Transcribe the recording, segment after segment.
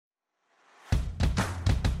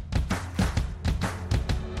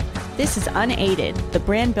This is Unaided, the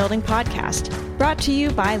brand building podcast, brought to you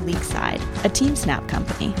by Leakside, a TeamSnap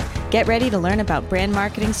company. Get ready to learn about brand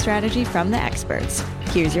marketing strategy from the experts.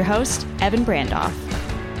 Here's your host, Evan Brandoff.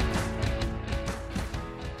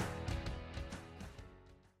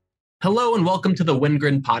 Hello and welcome to the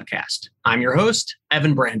Wingren podcast. I'm your host,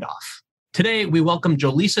 Evan Brandoff. Today, we welcome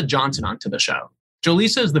Jolisa Johnson onto the show.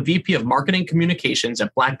 Jolisa is the VP of Marketing Communications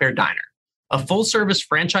at Black Bear Diner, a full-service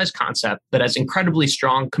franchise concept that has incredibly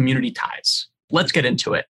strong community ties. Let's get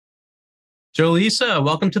into it. Jolisa,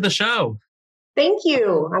 welcome to the show. Thank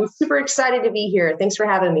you. I'm super excited to be here. Thanks for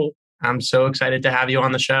having me. I'm so excited to have you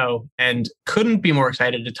on the show and couldn't be more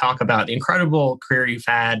excited to talk about the incredible career you've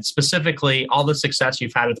had, specifically all the success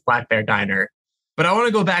you've had with Black Bear Diner. But I want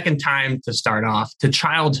to go back in time to start off to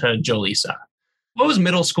childhood Jolisa. What was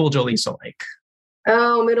middle school Jolisa like?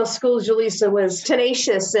 Oh, middle school Jolisa was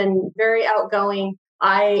tenacious and very outgoing.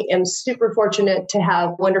 I am super fortunate to have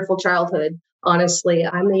a wonderful childhood. Honestly,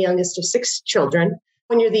 I'm the youngest of 6 children.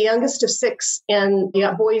 When you're the youngest of 6 and you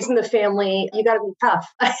got boys in the family, you got to be tough,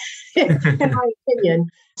 in my opinion.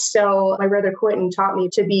 So my brother Quentin taught me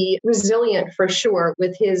to be resilient for sure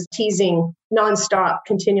with his teasing nonstop,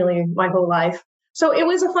 continually my whole life. So it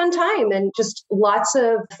was a fun time and just lots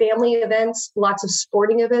of family events, lots of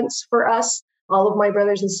sporting events for us. All of my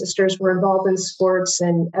brothers and sisters were involved in sports.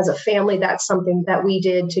 And as a family, that's something that we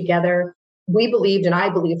did together. We believed, and I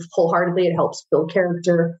believe wholeheartedly, it helps build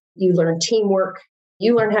character. You learn teamwork.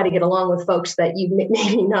 You learn how to get along with folks that you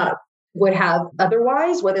maybe not would have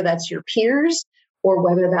otherwise, whether that's your peers or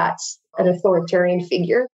whether that's an authoritarian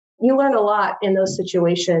figure. You learn a lot in those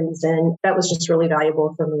situations. And that was just really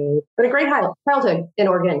valuable for me. But a great childhood in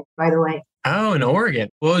Oregon, by the way. Oh, in Oregon.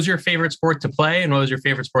 What was your favorite sport to play and what was your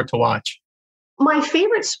favorite sport to watch? My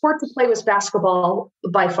favorite sport to play was basketball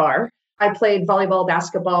by far. I played volleyball,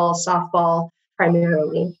 basketball, softball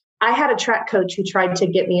primarily. I had a track coach who tried to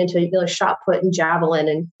get me into shot put and javelin,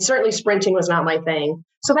 and certainly sprinting was not my thing.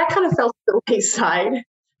 So that kind of fell to the wayside.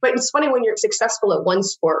 But it's funny when you're successful at one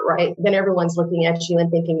sport, right? Then everyone's looking at you and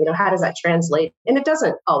thinking, how does that translate? And it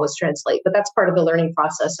doesn't always translate, but that's part of the learning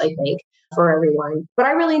process, I think, for everyone. But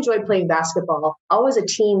I really enjoyed playing basketball. Always a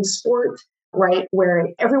team sport, right? Where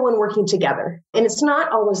everyone working together. And it's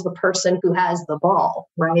not always the person who has the ball,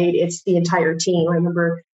 right? It's the entire team. I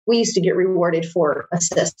remember we used to get rewarded for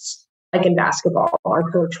assists. Like in basketball,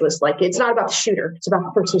 our coach was like, it's not about the shooter. It's about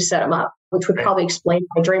the person who set him up, which would probably explain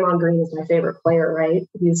why Draymond Green is my favorite player, right?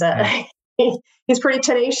 He's pretty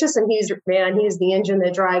tenacious and he's the engine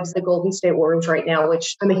that drives the Golden State Warriors right now,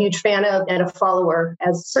 which I'm a huge fan of and a follower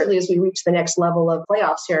certainly as we reach the next level of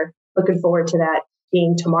playoffs here. Looking forward to that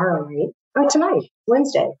being tomorrow, right? Oh, tonight,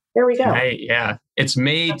 Wednesday. There we go. Right, yeah. It's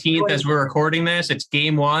May 18th as we're recording this. It's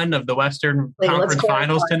game 1 of the Western Conference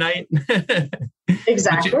Finals tonight.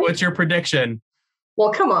 Exactly. What's your prediction?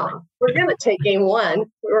 Well, come on. We're going to take game 1.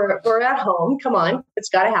 We're at home. Come on. It's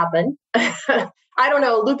got to happen. I don't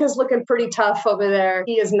know. Luka's looking pretty tough over there.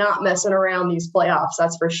 He is not messing around these playoffs.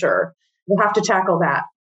 That's for sure. We'll have to tackle that.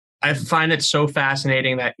 I find it so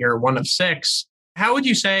fascinating that you're one of 6. How would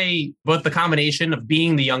you say both the combination of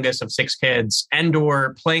being the youngest of 6 kids and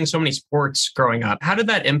or playing so many sports growing up, how did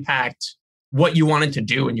that impact what you wanted to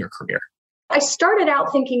do in your career? I started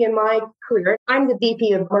out thinking in my career, I'm the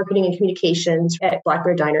VP of Marketing and Communications at Black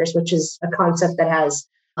Bear Diners, which is a concept that has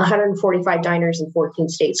 145 diners in 14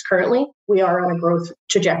 states currently. We are on a growth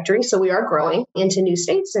trajectory, so we are growing into new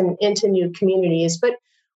states and into new communities. But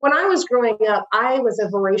when I was growing up, I was a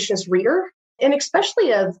voracious reader, and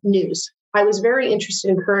especially of news. I was very interested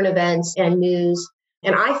in current events and news.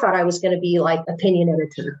 And I thought I was going to be like opinion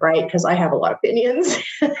editor, right? Because I have a lot of opinions.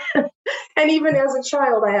 And even as a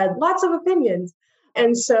child, I had lots of opinions.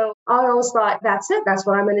 And so I always thought, that's it. That's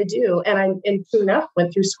what I'm going to do. And true enough,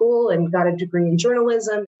 went through school and got a degree in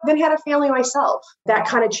journalism, then had a family myself. That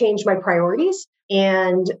kind of changed my priorities.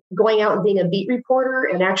 And going out and being a beat reporter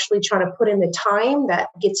and actually trying to put in the time that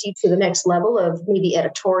gets you to the next level of maybe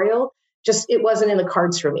editorial, it wasn't in the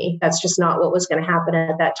cards for me. That's just not what was going to happen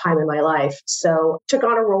at that time in my life. So took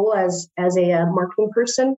on a role as a marketing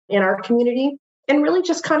person in our community and really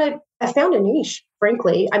just I found a niche,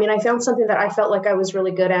 frankly. I mean, I found something that I felt like I was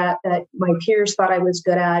really good at, that my peers thought I was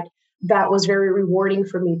good at, that was very rewarding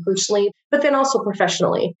for me personally, but then also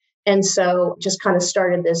professionally. And so just kind of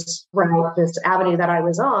started this avenue that I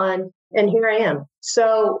was on, and here I am.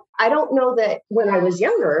 So I don't know that when I was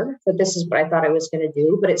younger that this is what I thought I was going to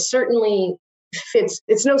do, but it certainly fits.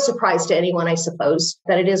 It's no surprise to anyone, I suppose,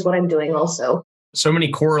 that it is what I'm doing also. So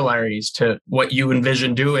many corollaries to what you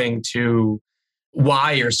envision doing to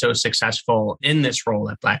why you're so successful in this role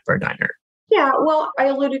at Black Bear Diner. Yeah, well, I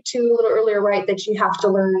alluded to a little earlier, right, that you have to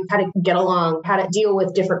learn how to get along, how to deal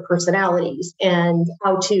with different personalities, and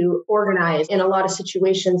how to organize. In a lot of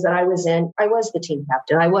situations that I was in, I was the team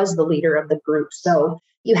captain, I was the leader of the group. So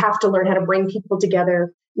you have to learn how to bring people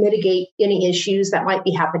together, mitigate any issues that might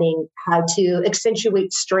be happening, how to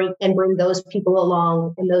accentuate strength and bring those people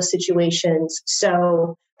along in those situations.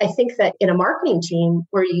 So I think that in a marketing team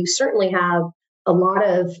where you certainly have a lot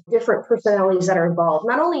of different personalities that are involved,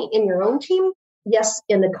 not only in your own team, yes,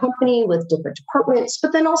 in the company with different departments,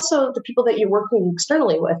 but then also the people that you're working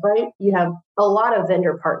externally with, right? You have a lot of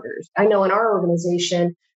vendor partners. I know in our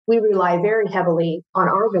organization, we rely very heavily on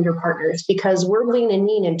our vendor partners because we're lean and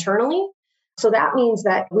mean internally. So that means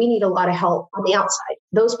that we need a lot of help on the outside.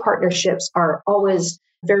 Those partnerships are always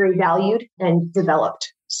very valued and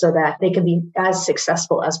developed so that they can be as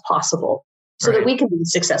successful as possible, so that we can be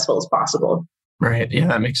as successful as possible. Right. Yeah,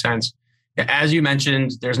 that makes sense. As you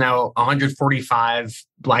mentioned, there's now 145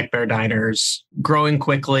 Black Bear Diners, growing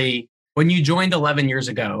quickly. When you joined 11 years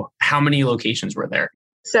ago, how many locations were there?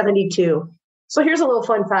 72. So here's a little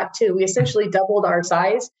fun fact too. We essentially doubled our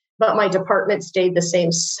size, but my department stayed the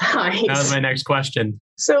same size. That was my next question.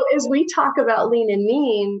 So as we talk about lean and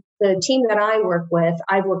mean, the team that I work with,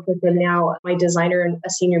 I've worked with them now, my designer and a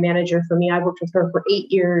senior manager for me, I've worked with her for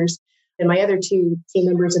 8 years. And my other two team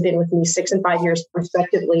members have been with me 6 and 5 years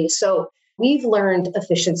respectively. So we've learned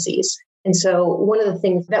efficiencies. And so one of the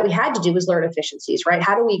things that we had to do was learn efficiencies, right?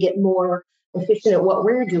 How do we get more efficient at what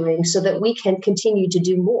we're doing so that we can continue to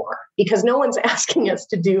do more? Because no one's asking us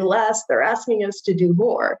to do less, they're asking us to do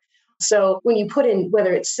more. So when you put in,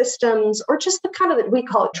 whether it's systems or just the kind of, we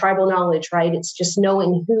call it tribal knowledge, right? It's just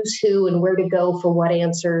knowing who's who and where to go for what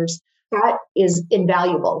answers. That is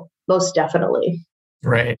invaluable, most definitely.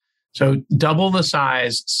 Right. So double the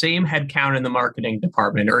size, same headcount in the marketing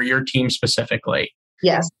department or your team specifically.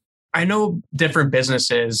 Yes. I know different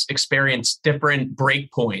businesses experience different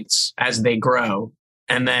breakpoints as they grow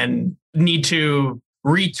and then need to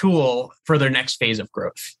retool for their next phase of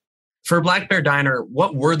growth. For Black Bear Diner,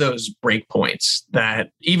 what were those breakpoints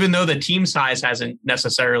that, even though the team size hasn't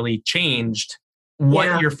necessarily changed,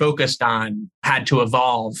 what you're focused on had to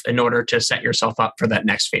evolve in order to set yourself up for that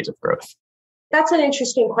next phase of growth? That's an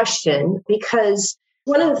interesting question, because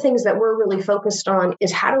one of the things that we're really focused on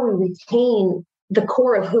is how do we retain the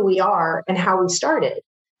core of who we are and how we started.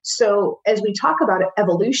 So as we talk about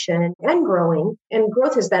evolution and growing, and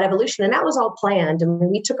growth is that evolution, and that was all planned. I mean,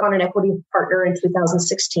 we took on an equity partner in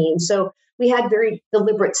 2016. So we had very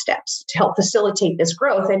deliberate steps to help facilitate this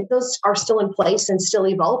growth. And those are still in place and still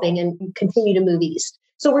evolving and continue to move east.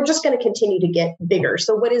 So we're just going to continue to get bigger.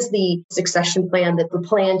 So what is the succession plan, that the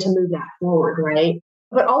plan to move that forward, right?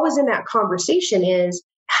 But always in that conversation is,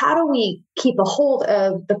 how do we keep a hold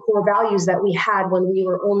of the core values that we had when we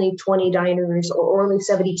were only 20 diners or only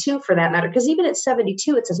 72 for that matter? Because even at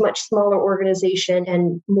 72, it's a much smaller organization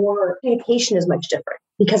and more communication is much different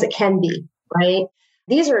because it can be, right?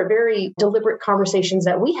 These are very deliberate conversations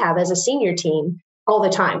that we have as a senior team all the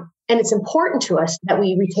time. And it's important to us that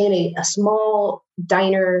we retain a small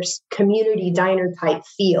diners, community diner type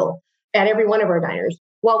feel at every one of our diners.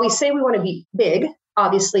 While we say we want to be big,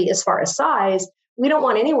 obviously, as far as size, we don't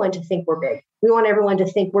want anyone to think we're big. We want everyone to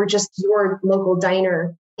think we're just your local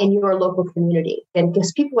diner in your local community. And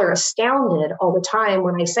because people are astounded all the time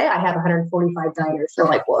when I say I have 145 diners, they're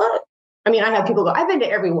like, what? I mean, I have people go, I've been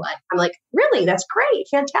to every one. I'm like, really? That's great.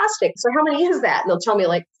 Fantastic. So how many is that? And they'll tell me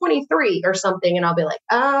like 23 or something. And I'll be like,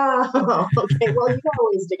 oh, okay, well, you got a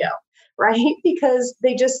ways to go, right? Because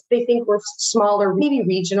they think we're smaller, maybe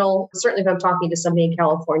regional. Certainly if I'm talking to somebody in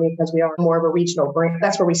California, because we are more of a regional brand,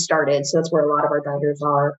 that's where we started. So that's where a lot of our diners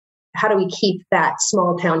are. How do we keep that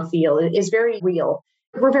small town feel? It is very real.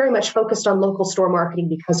 We're very much focused on local store marketing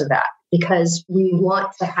because of that, because we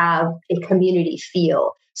want to have a community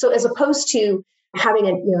feel. So as opposed to having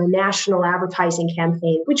a national advertising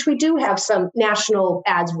campaign, which we do have some national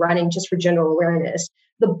ads running just for general awareness,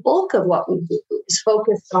 the bulk of what we do is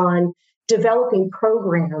focused on developing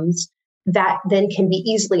programs that then can be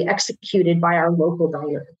easily executed by our local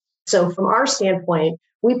diners. So from our standpoint,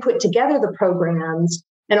 we put together the programs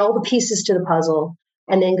and all the pieces to the puzzle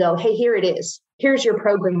and then go, hey, here it is. Here's your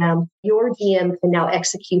program. Your DM can now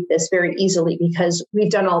execute this very easily because we've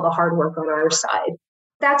done all the hard work on our side.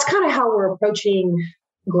 That's kind of how we're approaching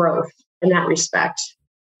growth in that respect.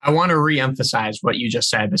 I want to reemphasize what you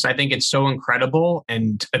just said, because I think it's so incredible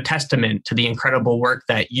and a testament to the incredible work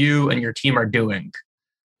that you and your team are doing,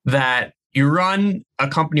 that you run a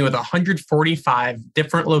company with 145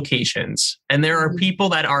 different locations, and there are people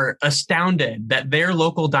that are astounded that their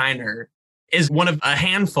local diner is one of a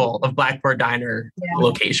handful of Black Bear Diner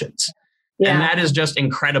locations. Yeah. And that is just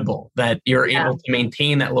incredible that you're able to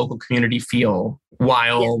maintain that local community feel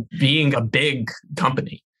while being a big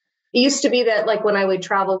company. It used to be that like when I would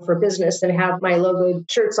travel for business and have my logo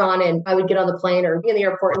shirts on and I would get on the plane or be in the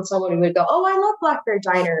airport and someone would go, "Oh, I love Black Bear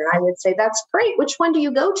Diner." And I would say, "That's great. Which one do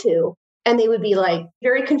you go to?" And they would be like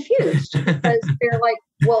very confused because they're like,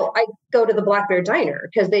 "Well, I go to the Black Bear Diner,"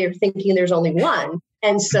 because they are thinking there's only one.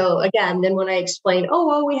 And so again, then when I explain, "Oh,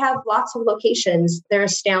 well, we have lots of locations," they're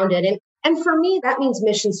astounded. And for me, that means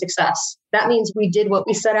mission success. That means we did what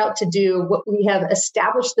we set out to do, what we have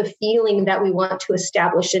established the feeling that we want to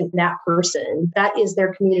establish in that person. That is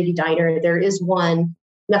their community diner. There is one.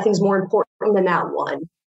 Nothing's more important than that one.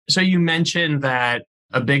 So you mentioned that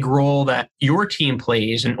a big role that your team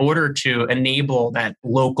plays in order to enable that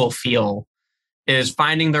local feel is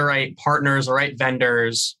finding the right partners, the right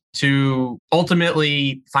vendors to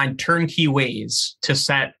ultimately find turnkey ways to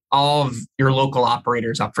set all of your local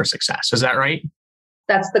operators up for success. Is that right?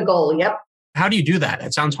 That's the goal. Yep. How do you do that?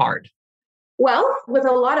 It sounds hard. Well, with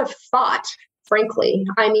a lot of thought, frankly.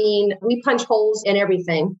 I mean, we punch holes in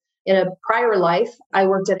everything. In a prior life, I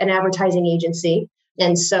worked at an advertising agency.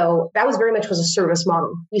 And so that was very much was a service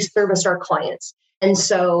model. We serviced our clients. And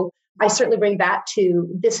so I certainly bring that to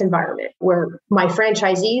this environment where my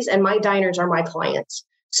franchisees and my diners are my clients.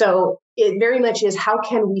 So it very much is, how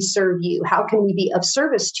can we serve you? How can we be of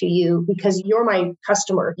service to you? Because you're my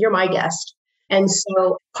customer, you're my guest. And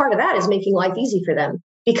so part of that is making life easy for them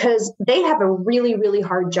because they have a really, really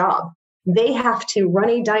hard job. They have to run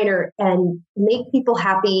a diner and make people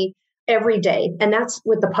happy every day. And that's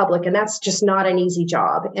with the public. And that's just not an easy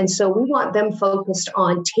job. And so we want them focused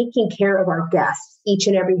on taking care of our guests each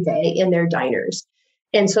and every day in their diners.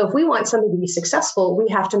 And so if we want something to be successful, we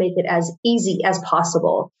have to make it as easy as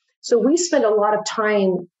possible. So we spend a lot of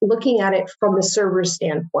time looking at it from the server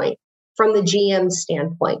standpoint, from the GM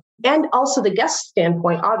standpoint, and also the guest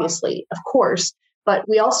standpoint, obviously, of course. But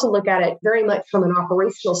we also look at it very much from an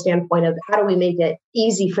operational standpoint of how do we make it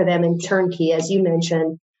easy for them in turnkey, as you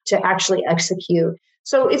mentioned, to actually execute.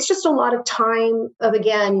 So it's just a lot of time of,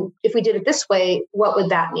 again, if we did it this way, what would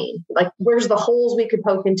that mean? Like, where's the holes we could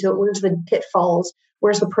poke into it? Where's the pitfalls?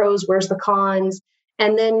 Where's the pros? Where's the cons?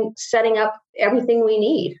 And then setting up everything we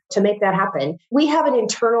need to make that happen. We have an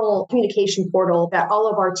internal communication portal that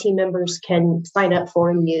all of our team members can sign up for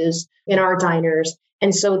and use in our diners.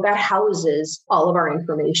 And so that houses all of our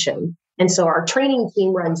information. And so our training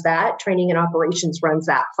team runs that, training and operations runs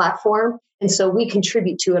that platform. And so we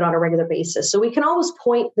contribute to it on a regular basis. So we can always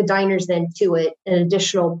point the diners then to it, an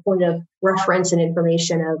additional point of reference and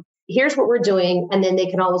information of here's what we're doing. And then they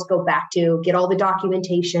can always go back to get all the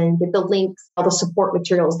documentation, get the links, all the support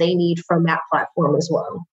materials they need from that platform as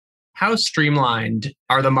well. How streamlined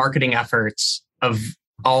are the marketing efforts of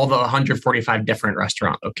all the 145 different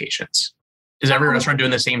restaurant locations? Is every restaurant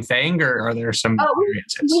doing the same thing, or are there some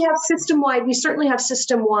variances? We have system-wide, we certainly have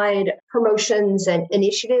system-wide promotions and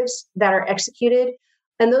initiatives that are executed.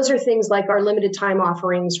 And those are things like our limited time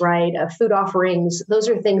offerings, right? Food offerings. Those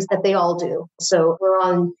are things that they all do. So we're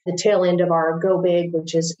on the tail end of our Go Big,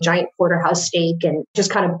 which is giant porterhouse steak and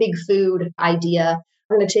just kind of big food idea.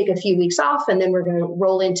 We're going to take a few weeks off and then we're going to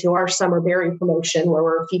roll into our summer berry promotion where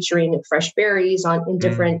we're featuring fresh berries in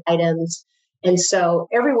different items. And so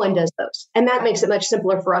everyone does those. And that makes it much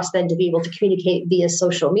simpler for us then to be able to communicate via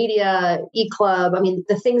social media, e-club. I mean,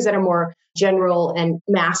 the things that are more general and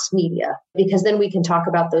mass media, because then we can talk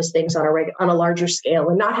about those things on a larger scale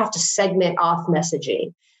and not have to segment off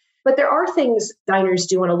messaging. But there are things diners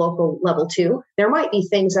do on a local level too. There might be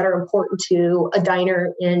things that are important to a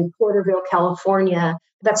diner in Porterville, California,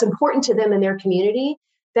 that's important to them in their community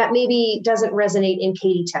that maybe doesn't resonate in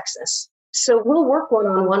Katy, Texas. So we'll work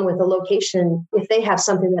one-on-one with a location if they have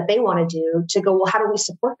something that they want to do to go, well, how do we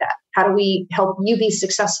support that? How do we help you be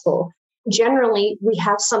successful? Generally, we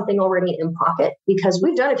have something already in pocket because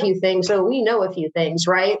we've done a few things, so we know a few things,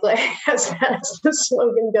 right? Like as the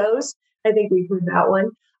slogan goes, I think we've heard that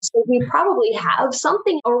one. So we probably have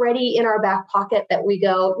something already in our back pocket that we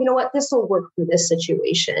go, you know what, this will work for this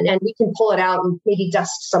situation. And we can pull it out and maybe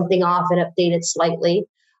dust something off and update it slightly.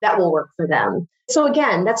 That will work for them. So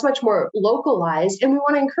again, that's much more localized. And we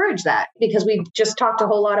want to encourage that because we just talked a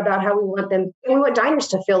whole lot about how we want diners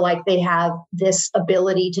to feel like they have this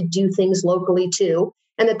ability to do things locally too.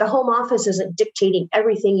 And that the home office isn't dictating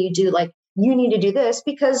everything you do. Like you need to do this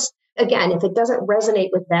because again, if it doesn't resonate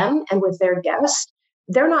with them and with their guests,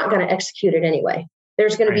 they're not going to execute it anyway.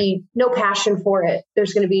 There's going to be no passion for it.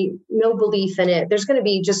 There's going to be no belief in it. There's going to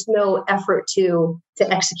be just no effort to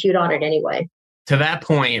execute on it anyway. To that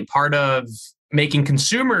point, part of making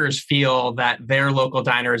consumers feel that their local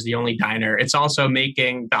diner is the only diner. It's also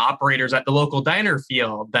making the operators at the local diner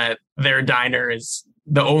feel that their diner is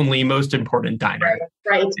the only most important diner.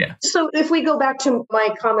 Right. Yeah. So if we go back to my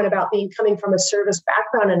comment about coming from a service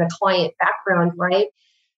background and a client background, right?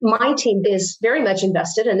 My team is very much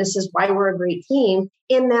invested, and this is why we're a great team,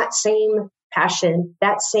 in that same passion,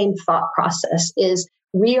 that same thought process is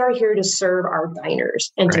we are here to serve our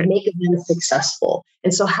diners and to make them successful.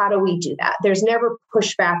 And so how do we do that? There's never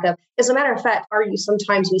pushback of, as a matter of fact,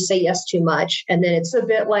 sometimes we say yes too much. And then it's a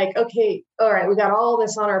bit like, okay, all right, we got all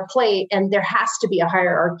this on our plate. And there has to be a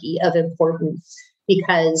hierarchy of importance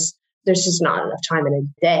because there's just not enough time in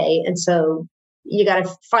a day. And so you got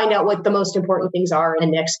to find out what the most important things are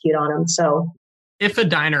and execute on them. So if a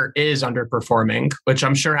diner is underperforming, which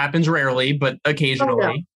I'm sure happens rarely, but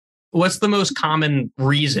occasionally, what's the most common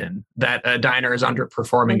reason that a diner is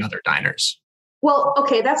underperforming other diners? Well,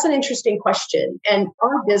 okay, that's an interesting question. And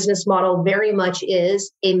our business model very much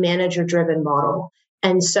is a manager-driven model.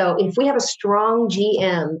 And so if we have a strong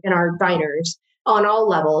GM in our diners on all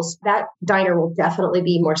levels, that diner will definitely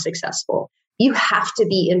be more successful. You have to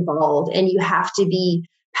be involved and you have to be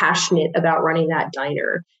passionate about running that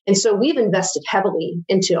diner. And so we've invested heavily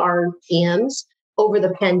into our GMs over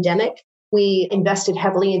the pandemic. We invested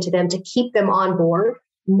heavily into them to keep them on board,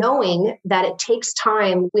 knowing that it takes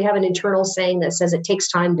time. We have an internal saying that says it takes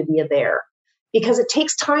time to be a bear because it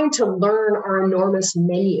takes time to learn our enormous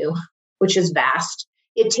menu, which is vast.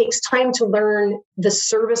 It takes time to learn the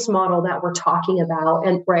service model that we're talking about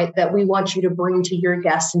and that we want you to bring to your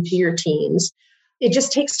guests and to your teams. It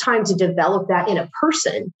just takes time to develop that in a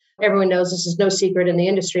person. Everyone knows this is no secret in the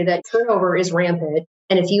industry that turnover is rampant.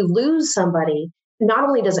 And if you lose somebody, not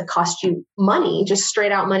only does it cost you money, just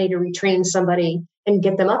straight out money to retrain somebody and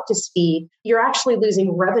get them up to speed, you're actually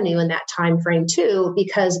losing revenue in that time frame too,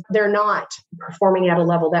 because they're not performing at a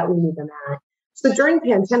level that we need them at. So during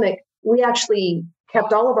the pandemic, we actually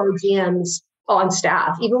kept all of our GMs on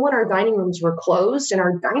staff. Even when our dining rooms were closed and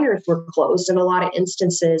our diners were closed in a lot of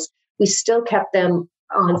instances, we still kept them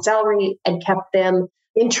on salary and kept them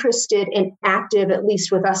interested and active, at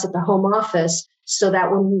least with us at the home office, so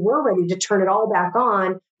that when we were ready to turn it all back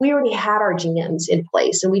on, we already had our GMs in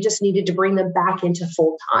place and we just needed to bring them back into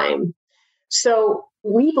full time. So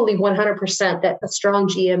we believe 100% that a strong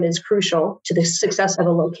GM is crucial to the success of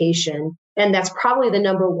a location. And that's probably the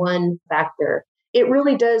number one factor. It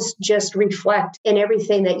really does just reflect in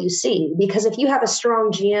everything that you see, because if you have a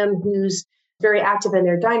strong GM who's very active in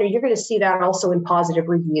their diner, you're going to see that also in positive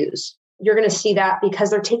reviews. You're going to see that because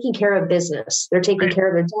they're taking care of business. They're taking care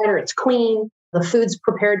of their diner. It's clean. The food's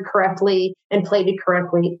prepared correctly and plated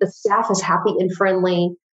correctly. The staff is happy and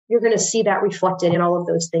friendly. You're going to see that reflected in all of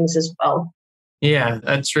those things as well. Yeah,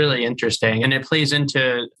 that's really interesting. And it plays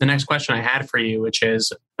into the next question I had for you, which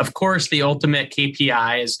is, of course, the ultimate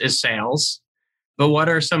KPI is sales. But what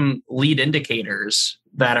are some lead indicators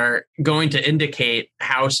that are going to indicate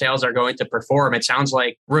how sales are going to perform? It sounds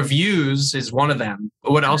like reviews is one of them.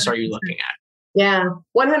 What else are you looking at? Yeah,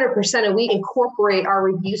 100%. And we incorporate our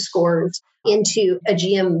review scores into a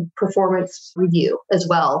GM performance review as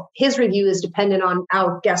well. His review is dependent on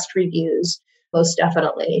our guest reviews, most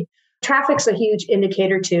definitely. Traffic's a huge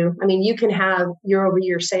indicator too. I mean, you can have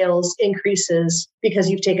year-over-year sales increases because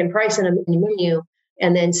you've taken price in a menu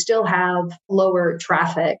and then still have lower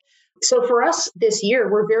traffic. So for us this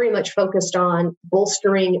year, we're very much focused on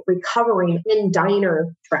bolstering, recovering in diner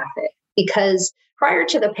traffic because prior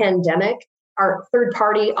to the pandemic, our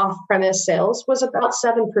third-party off-premise sales was about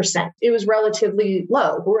 7%. It was relatively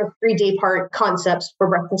low. We're a 3-day part concepts for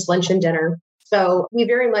breakfast, lunch, and dinner. So we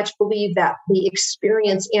very much believe that the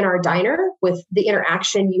experience in our diner with the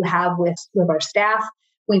interaction you have with our staff,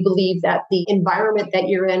 we believe that the environment that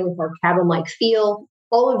you're in with our cabin-like feel,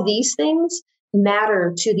 all of these things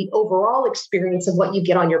matter to the overall experience of what you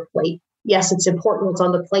get on your plate. Yes, it's important what's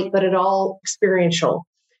on the plate, but it's all experiential.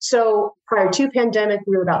 So prior to pandemic,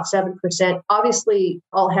 we were about 7%. Obviously,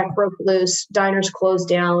 all heck broke loose. Diners closed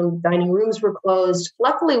down. Dining rooms were closed.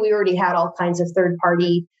 Luckily, we already had all kinds of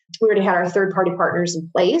we already had our third-party partners in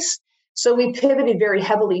place. So we pivoted very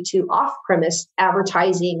heavily to off-premise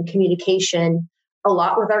advertising, communication, a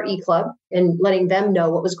lot with our e-club and letting them know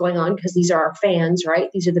what was going on because these are our fans, right?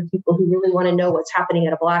 These are the people who really want to know what's happening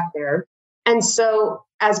at a Black Bear. And so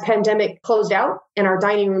as pandemic closed out and our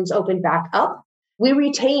dining rooms opened back up, we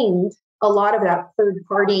retained a lot of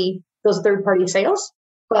those third-party sales,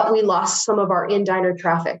 but we lost some of our in-diner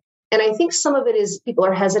traffic. And I think some of it is people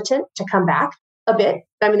are hesitant to come back a bit.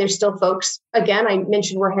 I mean, there's still folks, again, I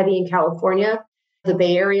mentioned we're heavy in California, the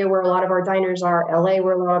Bay Area where a lot of our diners are, LA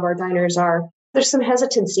where a lot of our diners are. there's some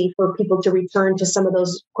hesitancy for people to return to some of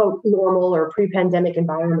those, quote, normal or pre-pandemic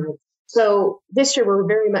environments. So this year, we're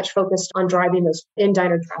very much focused on driving those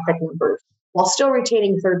in-diner traffic numbers while still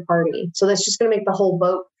retaining third party. So that's just going to make the whole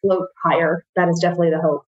boat float higher. That is definitely the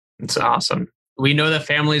hope. It's awesome. We know that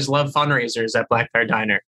families love fundraisers at Black Bear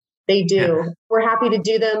Diner. They do. Yeah. We're happy to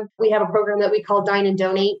do them. We have a program that we call Dine and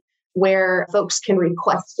Donate, where folks can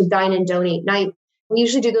request a Dine and Donate night. We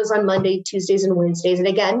usually do those on Monday, Tuesdays, and Wednesdays. And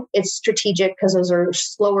again, it's strategic because those are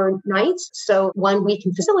slower nights. So one, we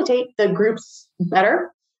can facilitate the groups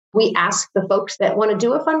better. We ask the folks that want to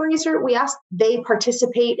do a fundraiser, we ask they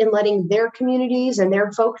participate in letting their communities and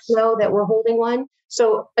their folks know that we're holding one.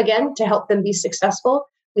 So again, to help them be successful,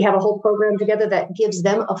 we have a whole program together that gives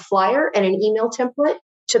them a flyer and an email template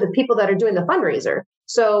to the people that are doing the fundraiser.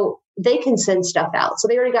 So they can send stuff out. So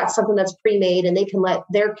they already got something that's pre-made and they can let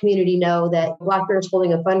their community know that Black Bear is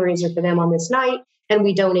holding a fundraiser for them on this night, and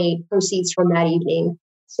we donate proceeds from that evening.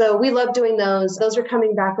 So we love doing those. Those are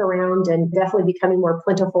coming back around and definitely becoming more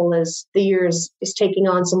plentiful as the years is taking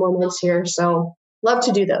on some more months here. So love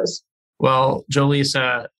to do those. Well,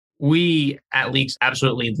 Jolisa, we at Leaks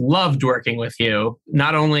absolutely loved working with you.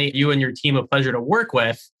 Not only you and your team a pleasure to work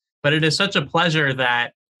with, but it is such a pleasure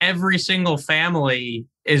that every single family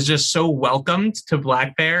is just so welcomed to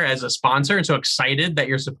Black Bear as a sponsor and so excited that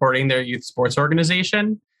you're supporting their youth sports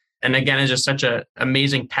organization. And again, it's just such an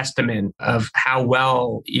amazing testament of how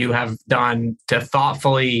well you have done to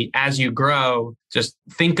thoughtfully, as you grow, just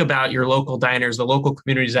think about your local diners, the local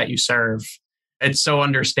communities that you serve. It's so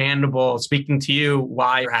understandable, speaking to you,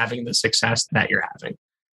 why you're having the success that you're having.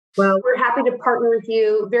 Well, we're happy to partner with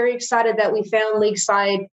you. Very excited that we found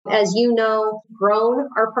Lakeside. As you know, grown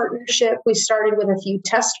our partnership. We started with a few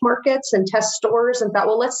test markets and test stores and thought,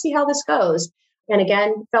 well, let's see how this goes. And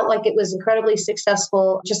again, felt like it was incredibly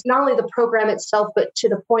successful, just not only the program itself, but to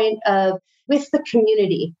the point of with the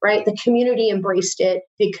community, right? The community embraced it.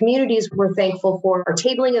 The communities were thankful for our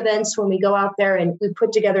tabling events when we go out there, and we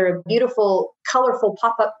put together a beautiful, colorful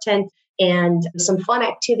pop-up tent and some fun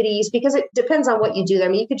activities, because it depends on what you do. I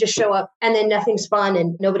mean, you could just show up and then nothing's fun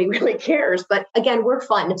and nobody really cares. But again, we're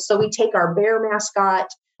fun. So we take our bear mascot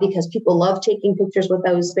because people love taking pictures with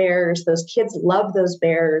those bears. Those kids love those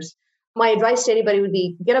bears. My advice to anybody would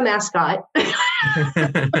be get a mascot,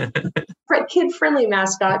 kid-friendly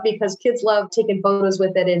mascot, because kids love taking photos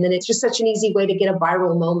with it. And then it's just such an easy way to get a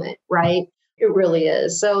viral moment, right? It really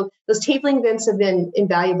is. So those tabling events have been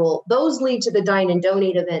invaluable. Those lead to the Dine and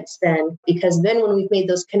Donate events then, because then when we've made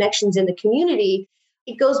those connections in the community,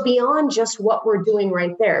 it goes beyond just what we're doing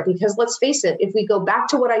right there. Because let's face it, if we go back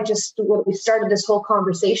to what we started this whole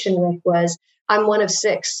conversation with was, I'm one of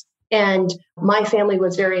 6. And my family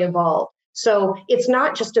was very involved. So it's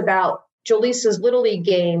not just about Jolisa's Little League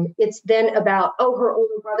game. It's then about, her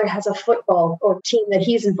older brother has a football or team that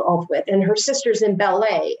he's involved with, and her sister's in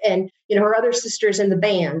ballet, and her other sister's in the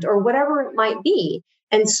band, or whatever it might be.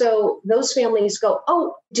 And so those families go,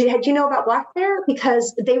 did you know about Black Bear?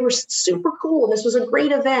 Because they were super cool. This was a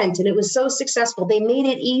great event, and it was so successful. They made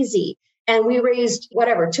it easy. And we raised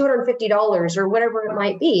 $250 or whatever it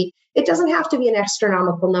might be. It doesn't have to be an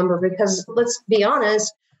astronomical number, because let's be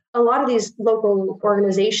honest, a lot of these local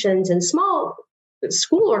organizations and small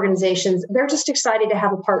school organizations, they're just excited to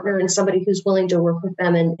have a partner and somebody who's willing to work with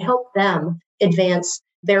them and help them advance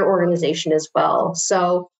their organization as well.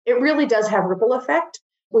 So it really does have ripple effect,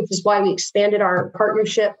 which is why we expanded our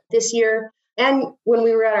partnership this year. And when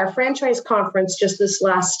we were at our franchise conference just this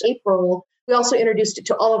last April, we also introduced it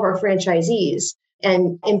to all of our franchisees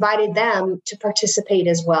and invited them to participate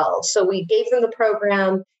as well. So we gave them the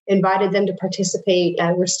program, invited them to participate,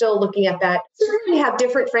 and we're still looking at that. So we're going to have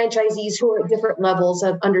different franchisees who are at different levels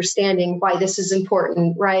of understanding why this is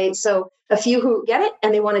important, right? So a few who get it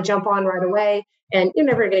and they want to jump on right away, and you're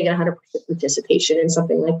never going to get 100% participation in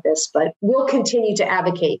something like this, but we'll continue to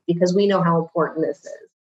advocate because we know how important this is.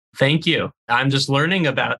 Thank you. I'm just learning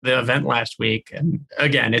about the event last week. And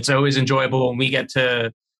again, it's always enjoyable when we get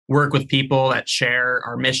to work with people that share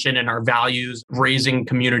our mission and our values, raising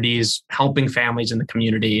communities, helping families in the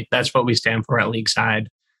community. That's what we stand for at Leagueside.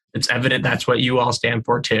 It's evident that's what you all stand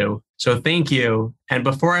for too. So thank you. And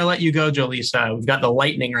before I let you go, Jolisa, we've got the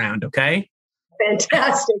lightning round, okay?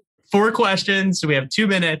 Fantastic. 4 questions. So we have 2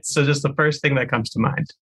 minutes. So just the first thing that comes to mind.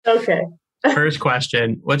 Okay. First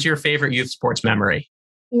question. What's your favorite youth sports memory?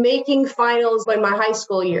 Making finals in my high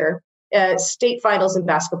school year, state finals in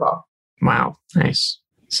basketball. Wow. Nice.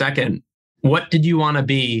 Second, what did you want to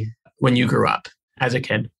be when you grew up as a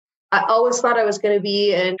kid? I always thought I was going to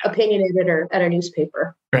be an opinion editor at a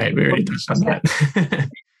newspaper. Right. We already touched on that.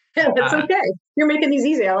 Yeah, that's okay. You're making these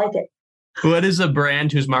easy. I like it. What is a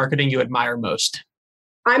brand whose marketing you admire most?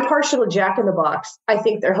 I'm partial to Jack in the Box. I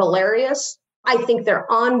think they're hilarious. I think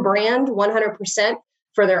they're on brand 100%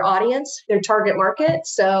 for their audience, their target market.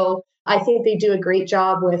 So I think they do a great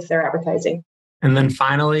job with their advertising. And then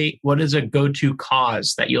finally, what is a go-to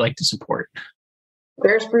cause that you like to support?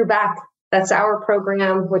 Bears Brew Back. That's our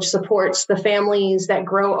program, which supports the families that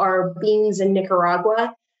grow our beans in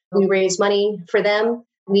Nicaragua. We raise money for them.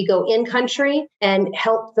 We go in country and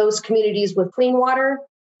help those communities with clean water,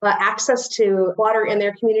 access to water in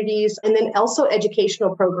their communities, and then also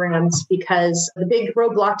educational programs, because the big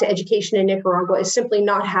roadblock to education in Nicaragua is simply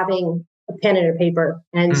not having a pen and a paper.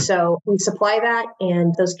 And so we supply that,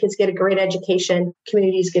 and those kids get a great education.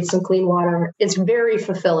 Communities get some clean water. It's very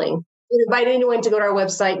fulfilling. We invite anyone to go to our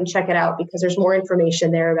website and check it out, because there's more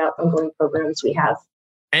information there about ongoing programs we have.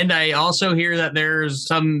 And I also hear that there's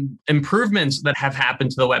some improvements that have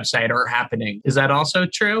happened to the website or are happening. Is that also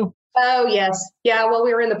true? Oh, yes. Yeah. Well,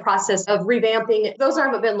 we were in the process of revamping. Those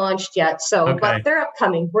haven't been launched yet. But they're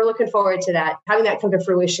upcoming. We're looking forward to that, having that come to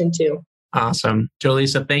fruition too. Awesome.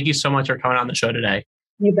 Jolisa, thank you so much for coming on the show today.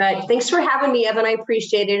 You bet. Thanks for having me, Evan. I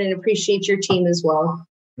appreciate it, and appreciate your team as well.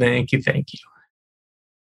 Thank you. Thank you.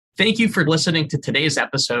 Thank you for listening to today's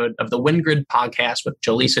episode of the WinGrid podcast with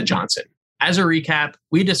Jolisa Johnson. As a recap,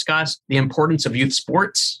 we discussed the importance of youth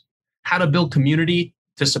sports, how to build community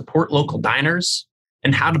to support local diners,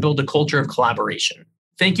 and how to build a culture of collaboration.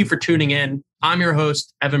 Thank you for tuning in. I'm your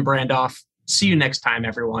host, Evan Brandoff. See you next time,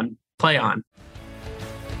 everyone. Play on.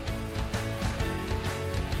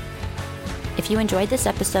 If you enjoyed this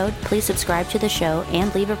episode, please subscribe to the show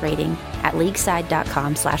and leave a rating at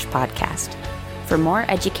leagueside.com/podcast. For more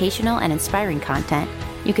educational and inspiring content,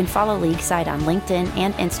 you can follow Leagueside on LinkedIn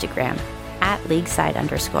and Instagram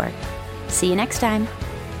 @Leagueside_. See you next time.